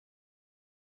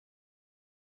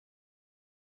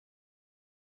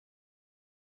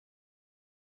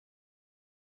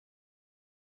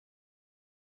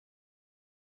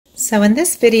So in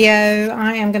this video,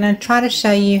 I am going to try to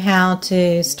show you how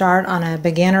to start on a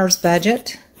beginner's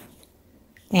budget.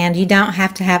 And you don't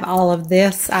have to have all of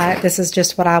this. This is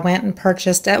just what I went and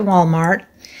purchased at Walmart.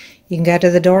 You can go to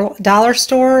the dollar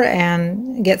store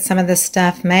and get some of this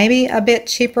stuff maybe a bit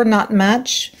cheaper, not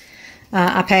much.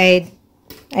 I paid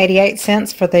 88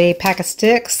 cents for the pack of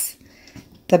sticks.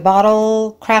 The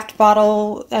bottle, craft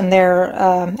bottle, and their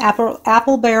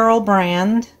apple barrel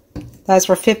brand. Those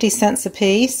were 50 cents a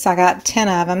piece. I got 10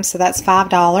 of them, so that's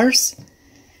 $5.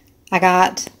 I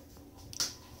got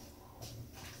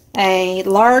a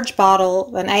large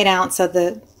bottle, an 8 ounce of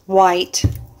the white.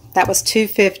 That was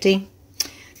 $2.50.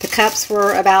 The cups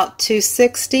were about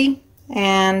 $2.60,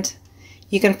 and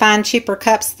you can find cheaper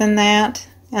cups than that,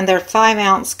 and they're 5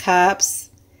 ounce cups.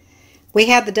 We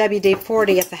had the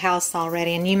WD-40 at the house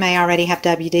already, and you may already have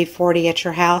WD-40 at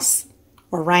your house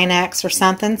or Rain-X or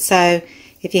something, so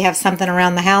if you have something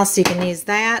around the house, you can use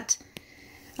that.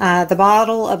 The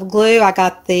bottle of glue, I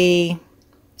got the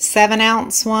 7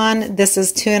 ounce one. This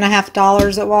is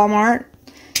 $2.50 at Walmart.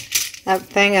 A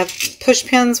thing of push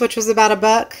pins, which was about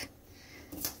 $1.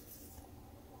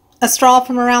 A straw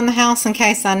from around the house in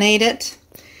case I need it.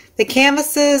 The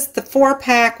canvases, the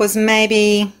 4-pack was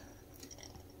maybe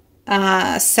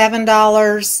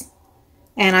 $7.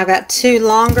 And I've got 2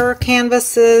 longer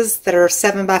canvases that are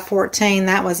 7 by 14.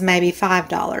 That was maybe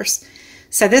 $5.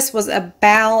 So this was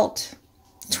about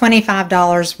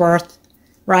 $25 worth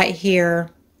right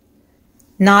here,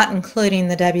 not including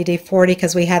the WD-40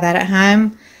 because we had that at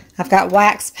home. I've got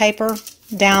wax paper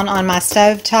down on my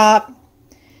stove top,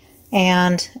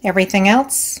 and everything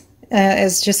else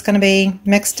is just going to be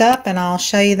mixed up, and I'll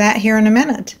show you that here in a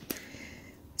minute.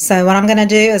 So what I'm going to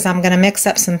do is I'm going to mix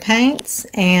up some paints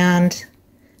and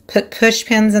put push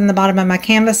pins in the bottom of my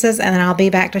canvases, and then I'll be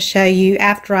back to show you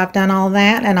after I've done all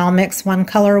that, and I'll mix one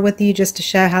color with you just to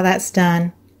show how that's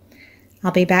done.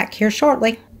 I'll be back here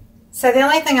shortly. So the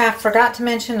only thing I forgot to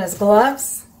mention is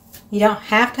gloves. You don't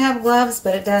have to have gloves,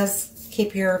 but it does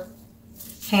keep your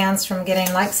hands from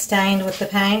getting like stained with the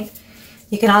paint.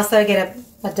 You can also get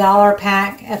a $1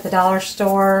 pack at the dollar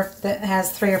store that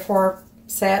has 3 or 4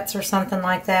 sets or something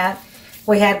like that.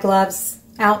 We had gloves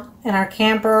out in our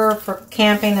camper for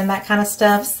camping and that kind of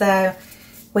stuff, so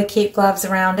we keep gloves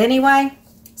around anyway.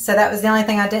 So that was the only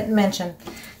thing I didn't mention.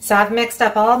 So I've mixed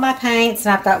up all of my paints,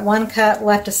 and I've got 1 cup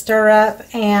left to stir up.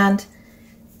 And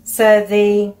so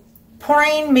the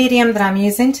pouring medium that I'm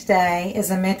using today is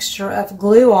a mixture of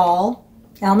glue all,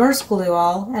 ELMERS glue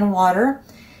all, and water.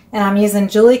 And I'm using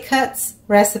Julie Cut's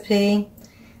recipe,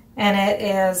 and it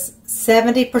is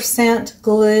 70%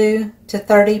 glue to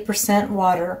 30%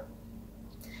 water.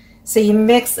 So you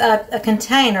mix up a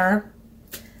container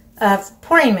of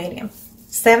pouring medium,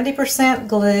 70%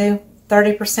 glue,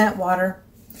 30% water.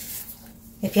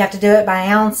 If you have to do it by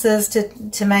ounces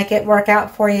to make it work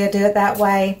out for you, do it that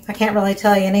way. I can't really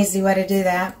tell you an easy way to do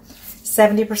that.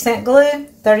 70% glue,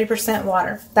 30%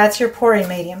 water. That's your pouring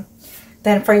medium.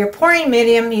 Then for your pouring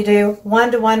medium, you do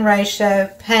 1-to-1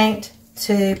 ratio paint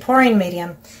to pouring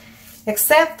medium.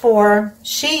 Except for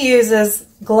she uses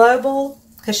Global,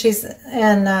 because she's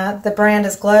in, the brand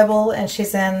is Global, and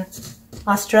she's in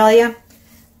Australia.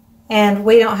 And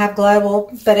we don't have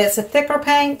Global, but it's a thicker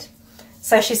paint.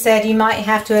 So she said you might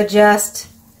have to adjust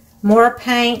more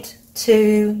paint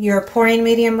to your pouring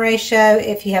medium ratio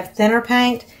if you have thinner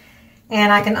paint.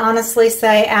 And I can honestly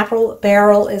say apple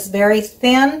barrel is very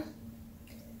thin.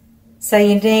 So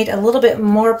you need a little bit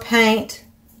more paint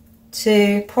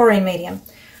to pouring medium.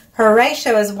 Her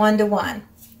ratio is 1-to-1.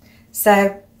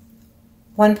 So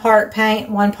 1 part paint,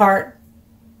 1 part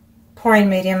pouring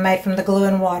medium made from the glue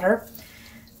and water.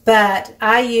 But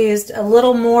I used a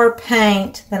little more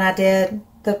paint than I did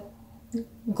the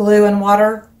glue and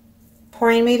water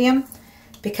pouring medium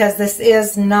because this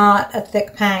is not a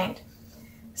thick paint.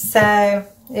 So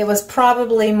it was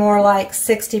probably more like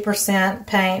 60%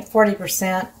 paint,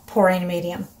 40% pouring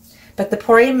medium. But the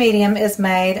pouring medium is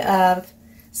made of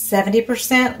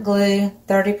 70% glue,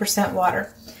 30%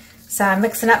 water. So I'm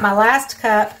mixing up my last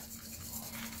cup,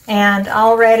 and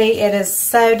already it is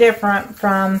so different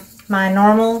from my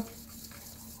normal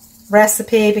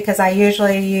recipe because I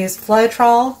usually use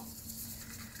Floetrol,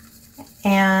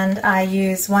 and I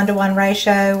use 1-to-1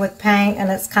 ratio with paint, and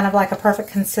it's kind of like a perfect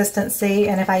consistency.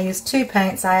 And if I use 2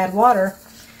 paints, I add water.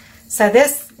 So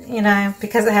this, you know,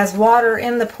 because it has water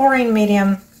in the pouring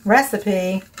medium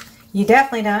recipe, you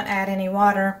definitely don't add any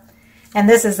water. And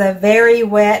this is a very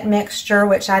wet mixture,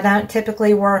 which I don't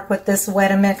typically work with this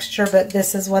wet a mixture, but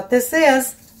this is what this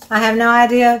is. I have no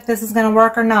idea if this is going to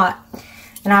work or not.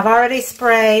 And I've already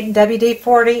sprayed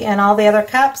WD-40 in all the other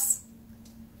cups.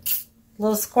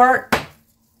 little squirt.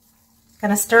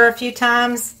 Gonna stir a few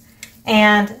times,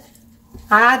 and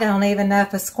I don't even know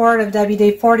if a squirt of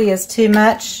WD-40 is too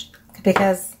much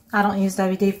because I don't use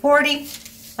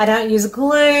WD-40. I don't use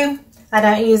glue. I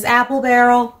don't use apple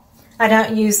barrel. I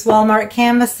don't use Walmart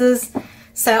canvases.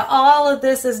 So all of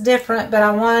this is different, but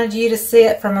I wanted you to see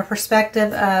it from a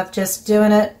perspective of just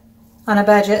doing it on a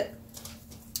budget.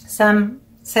 Some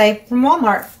say from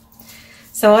Walmart.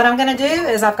 So what I'm going to do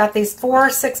is I've got these 4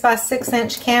 6x6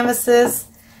 inch canvases.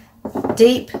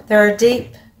 Deep. They're a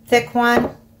deep, thick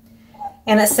one.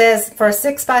 And it says for a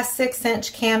 6x6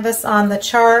 inch canvas on the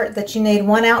chart that you need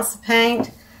 1 ounce of paint.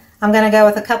 I'm going to go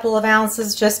with a couple of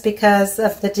ounces just because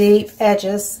of the deep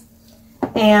edges.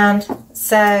 And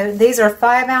so these are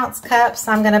 5 ounce cups.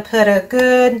 I'm going to put a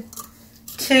good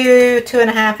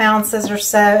 2.5 ounces or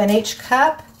so in each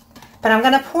cup. But I'm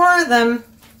going to pour them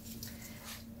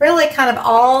really kind of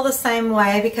all the same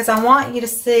way because I want you to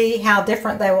see how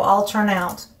different they will all turn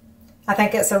out. I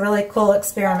think it's a really cool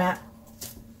experiment.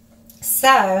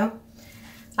 So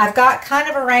I've got kind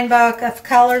of a rainbow of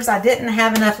colors. I didn't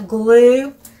have enough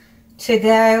glue to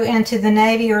go into the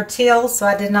navy or teal, so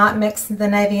I did not mix the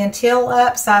navy and teal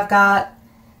up. So I've got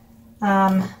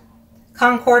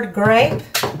Concord Grape,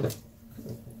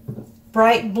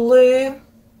 bright blue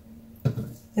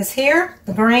is here,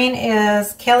 the green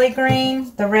is Kelly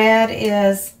green, the red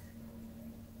is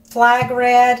flag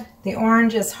red, the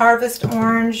orange is harvest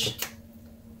orange,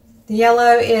 the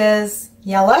yellow is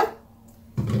yellow,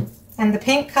 and the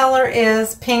pink color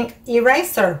is pink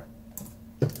eraser.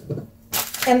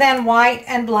 And then white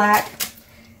and black.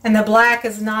 And the black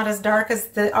is not as dark as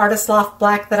the Artist Loft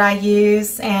black that I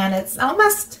use, and it's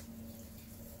almost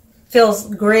feels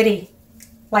gritty,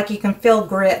 like you can feel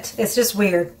grit. It's just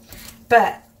weird.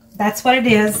 But that's what it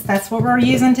is. That's what we're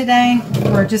using today.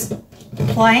 We're just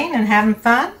playing and having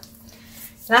fun.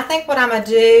 And I think what I'm going to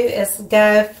do is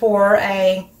go for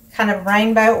a kind of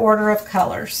rainbow order of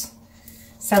colors.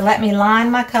 So let me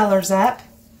line my colors up.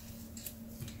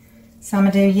 So I'm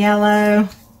going to do yellow,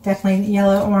 definitely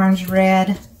yellow, orange,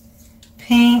 red,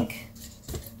 pink.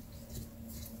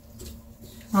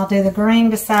 I'll do the green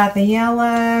beside the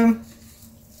yellow,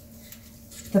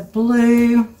 the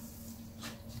blue,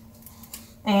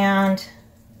 and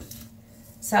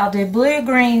so I'll do blue,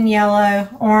 green, yellow,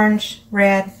 orange,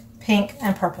 red, pink,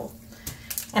 and purple.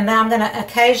 And then I'm going to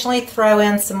occasionally throw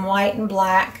in some white and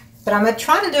black, but I'm going to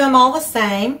try to do them all the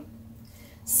same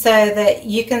so that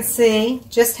you can see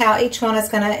just how each one is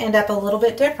going to end up a little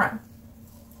bit different.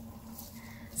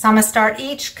 So I'm going to start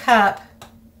each cup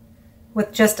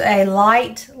with just a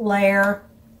light layer,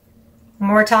 and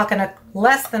we're talking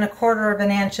less than 1/4 of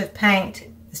an inch of paint.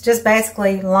 It's just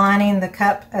basically lining the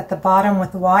cup at the bottom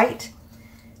with white.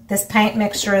 This paint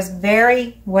mixture is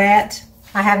very wet.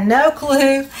 I have no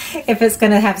clue if it's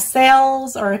going to have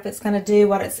cells or if it's going to do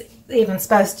what it's even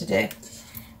supposed to do.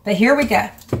 But here we go.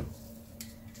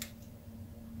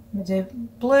 I'm going to do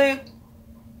blue.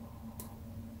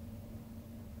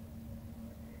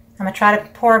 I'm going to try to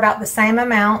pour about the same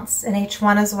amounts in each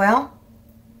one as well.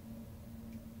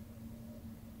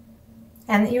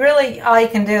 And you really, all you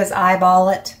can do is eyeball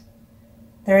it.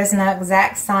 There is no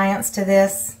exact science to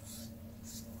this.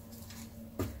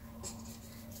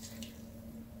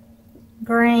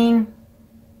 Green.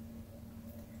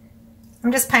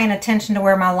 I'm just paying attention to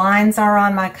where my lines are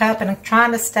on my cup, and I'm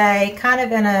trying to stay kind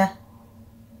of in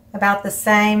about the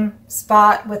same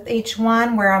spot with each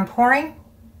one where I'm pouring.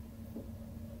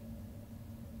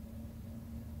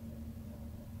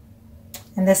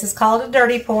 And this is called a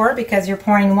dirty pour because you're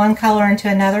pouring one color into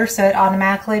another, so it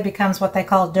automatically becomes what they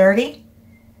call dirty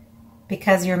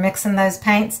because you're mixing those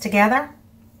paints together.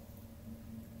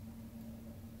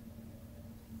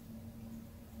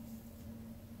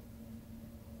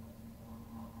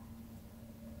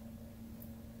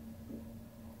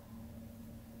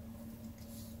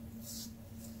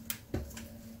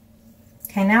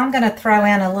 Okay, now I'm going to throw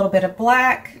in a little bit of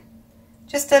black,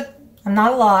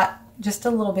 not a lot, just a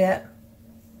little bit.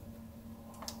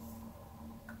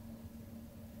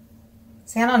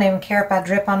 See, I don't even care if I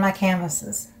drip on my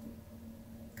canvases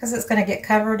because it's going to get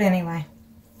covered anyway.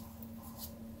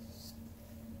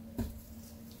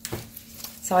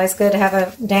 It's always good to have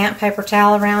a damp paper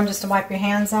towel around just to wipe your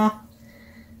hands off.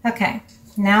 Okay,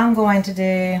 now I'm going to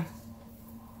do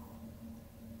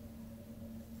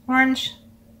orange.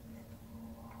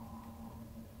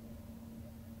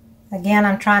 Again,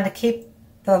 I'm trying to keep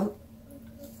the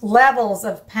levels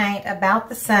of paint about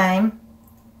the same.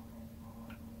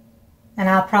 And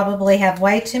I'll probably have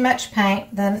way too much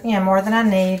paint, more than I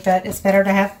need, but it's better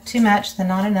to have too much than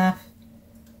not enough.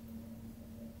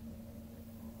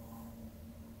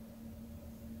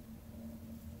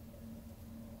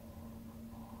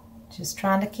 Just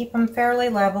trying to keep them fairly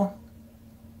level.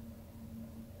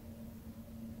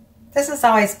 This is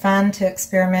always fun to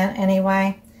experiment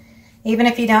anyway. Even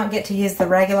if you don't get to use the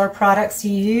regular products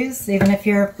you use, even if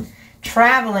you're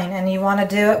traveling and you want to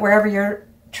do it wherever you're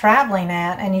traveling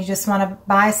at and you just want to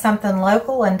buy something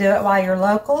local and do it while you're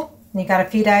local, and you got a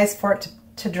few days for it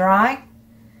to dry,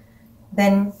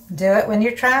 then do it when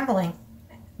you're traveling.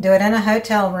 Do it in a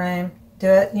hotel room. Do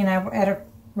it, you know, at a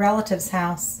relative's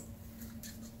house.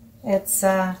 It's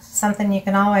something you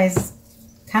can always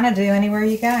kind of do anywhere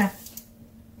you go.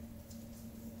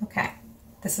 Okay,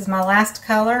 this is my last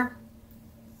color.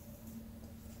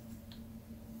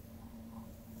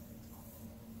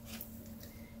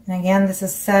 And again, this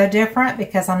is so different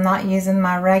because I'm not using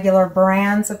my regular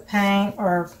brands of paint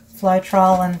or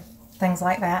Floetrol and things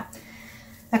like that.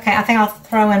 Okay, I think I'll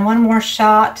throw in one more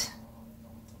shot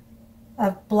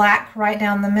of black right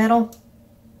down the middle.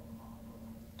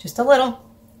 Just a little.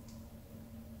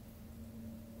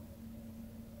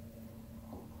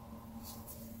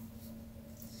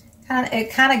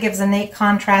 It kind of gives a neat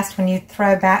contrast when you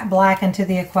throw back black into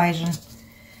the equation.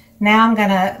 Now I'm going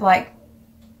to like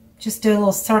just do a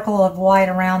little circle of white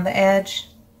around the edge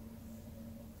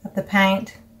of the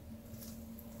paint.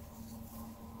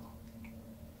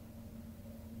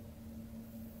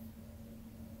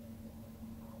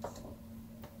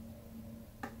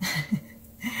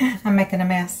 I'm making a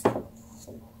mess.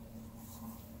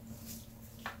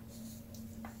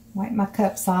 Wipe my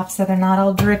cups off so they're not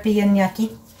all drippy and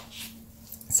yucky.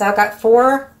 So I've got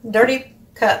 4 dirty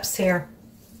cups here.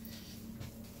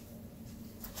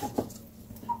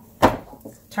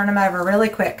 Turn them over really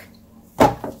quick.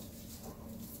 I'm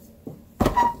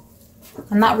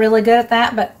not really good at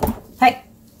that, but hey,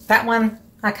 that one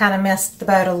I kind of missed the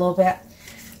boat a little bit.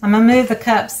 I'm going to move the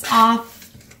cups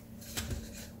off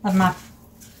of my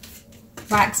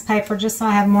wax paper just so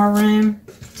I have more room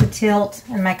to tilt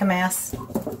and make a mess.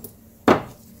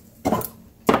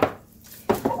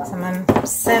 So I'm going to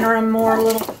center them more a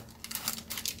little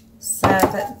so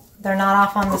that they're not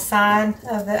off on the side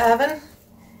of the oven.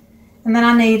 And then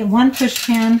I need 1 push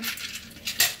pin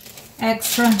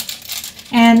extra.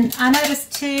 And I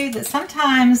noticed too that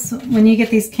sometimes when you get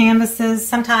these canvases,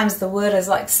 sometimes the wood is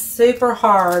like super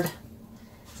hard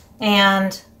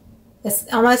and it's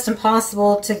almost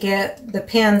impossible to get the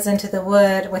pins into the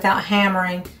wood without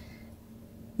hammering.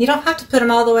 You don't have to put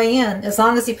them all the way in as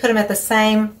long as you put them at the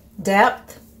same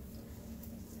depth.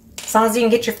 As long as you can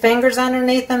get your fingers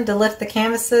underneath them to lift the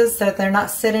canvases so they're not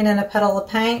sitting in a puddle of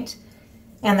paint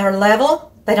and they're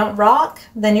level, they don't rock,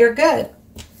 then you're good.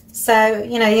 So,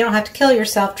 you know, you don't have to kill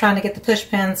yourself trying to get the push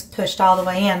pins pushed all the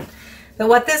way in. But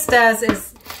what this does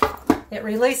is it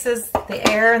releases the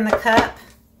air in the cup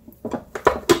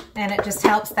and it just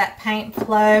helps that paint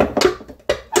flow.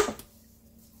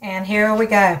 And here we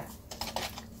go.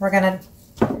 We're going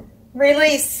to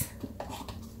release.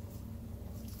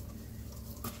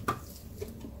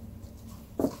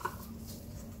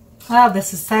 Oh,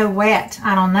 this is so wet.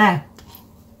 I don't know.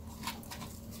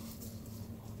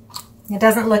 It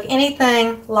doesn't look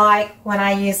anything like when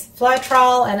I use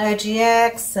Floetrol and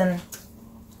OGX and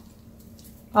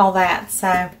all that.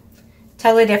 So,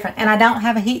 totally different. And I don't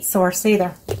have a heat source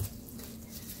either.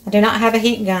 I do not have a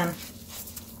heat gun.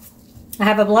 I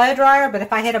have a blow dryer, but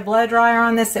if I hit a blow dryer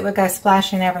on this, it would go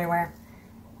splashing everywhere.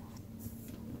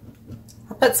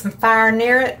 I'll put some fire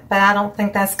near it, but I don't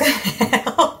think that's going to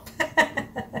help.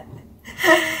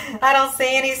 I don't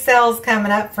see any cells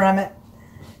coming up from it.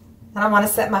 I don't want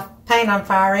to set my paint on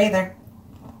fire either.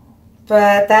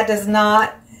 But that does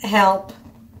not help.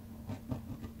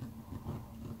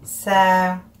 So,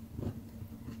 I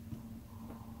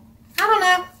don't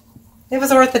know. It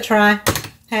was worth a try.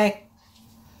 Hey,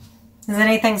 is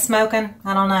anything smoking?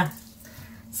 I don't know.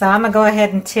 So I'm going to go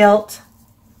ahead and tilt.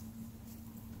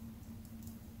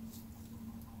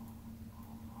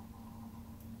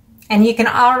 And you can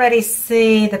already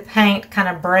see the paint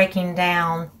kind of breaking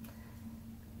down.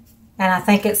 And I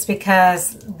think it's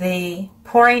because the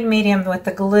pouring medium with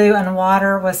the glue and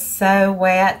water was so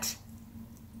wet.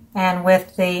 And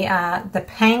with the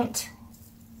paint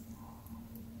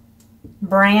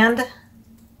brand,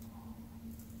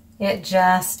 it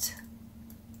just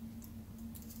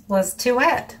was too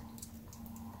wet.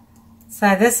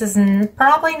 So this is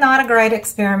probably not a great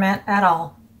experiment at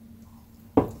all.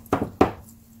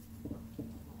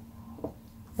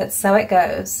 But so it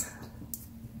goes.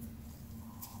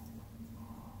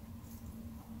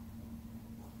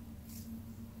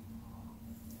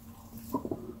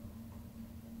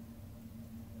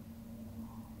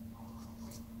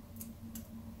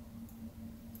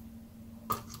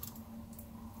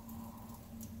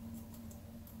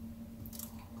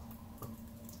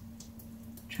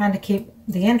 Trying to keep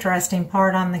the interesting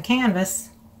part on the canvas.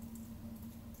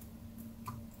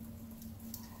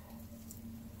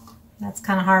 That's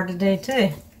kind of hard to do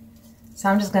too. So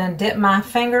I'm just going to dip my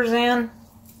fingers in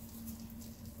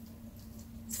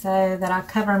so that I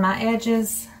cover my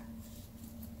edges.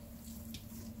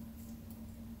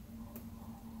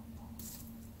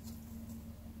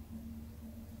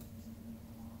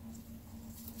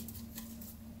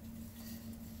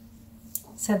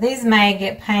 So these may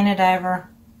get painted over,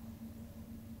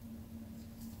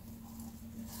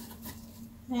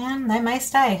 and they may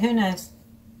stay, who knows.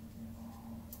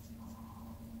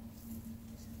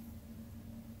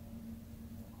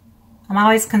 I'm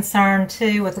always concerned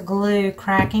too with the glue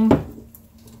cracking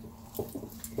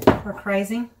or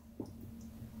crazy.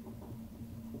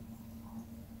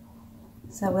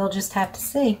 So we'll just have to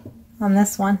see on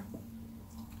this one.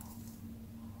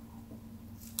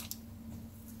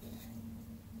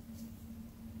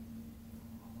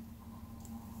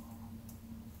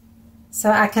 So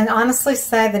I can honestly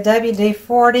say the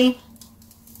WD-40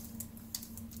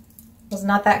 was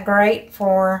not that great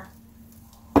for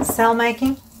cell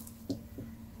making.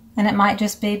 And it might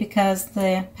just be because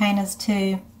the paint is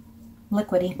too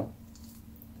liquidy,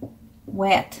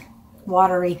 wet,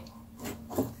 watery.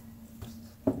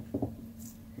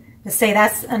 But see,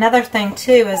 that's another thing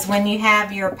too, is when you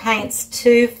have your paints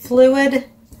too fluid,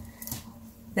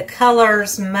 the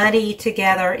colors muddy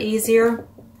together easier.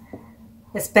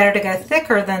 It's better to go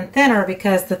thicker than thinner,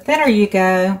 because the thinner you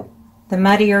go, the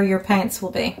muddier your paints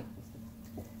will be.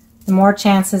 The more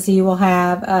chances you will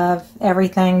have of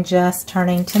everything just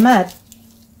turning to mud.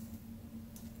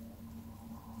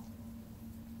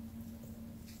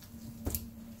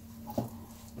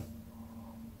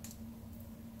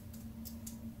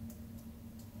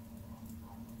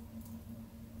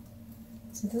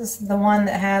 So this is the one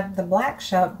that had the black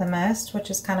show up the most, which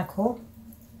is kind of cool.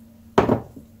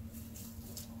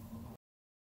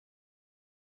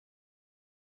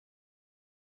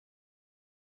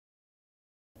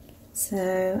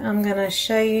 So I'm going to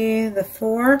show you the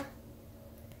 4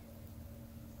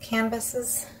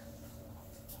 canvases.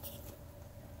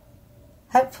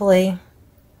 Hopefully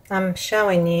I'm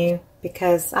showing you,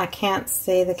 because I can't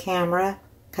see the camera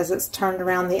because it's turned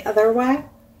around the other way.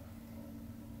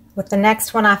 With the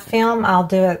next one I film, I'll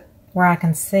do it where I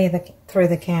can see through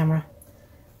the camera.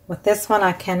 With this one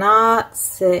I cannot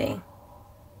see.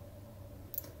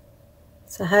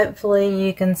 So hopefully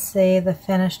you can see the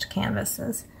finished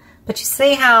canvases. But you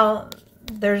see how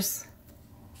there's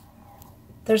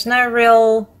no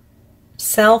real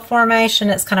cell formation.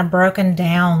 It's kind of broken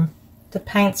down. The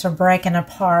paints are breaking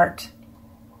apart.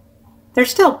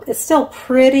 It's still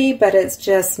pretty, but it's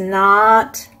just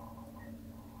not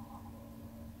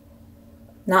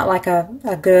like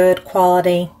a good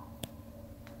quality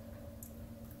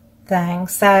thing.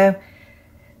 So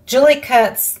Julie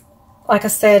cuts, like I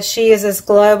said, she uses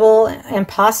Global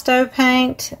Impasto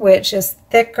paint, which is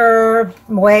thicker,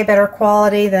 way better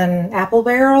quality than Apple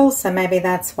Barrels. So maybe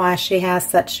that's why she has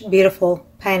such beautiful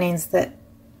paintings that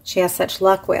she has such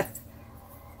luck with.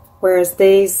 Whereas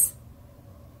these,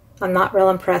 I'm not real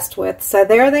impressed with. So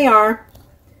there they are.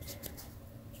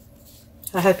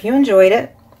 I hope you enjoyed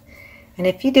it. And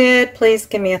if you did, please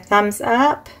give me a thumbs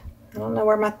up. I don't know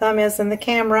where my thumb is in the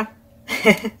camera.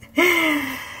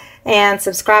 And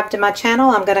subscribe to my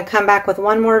channel. I'm going to come back with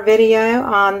one more video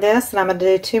on this, and I'm going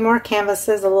to do 2 more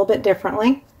canvases a little bit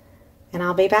differently. And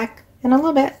I'll be back in a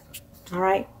little bit. All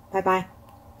right, bye-bye.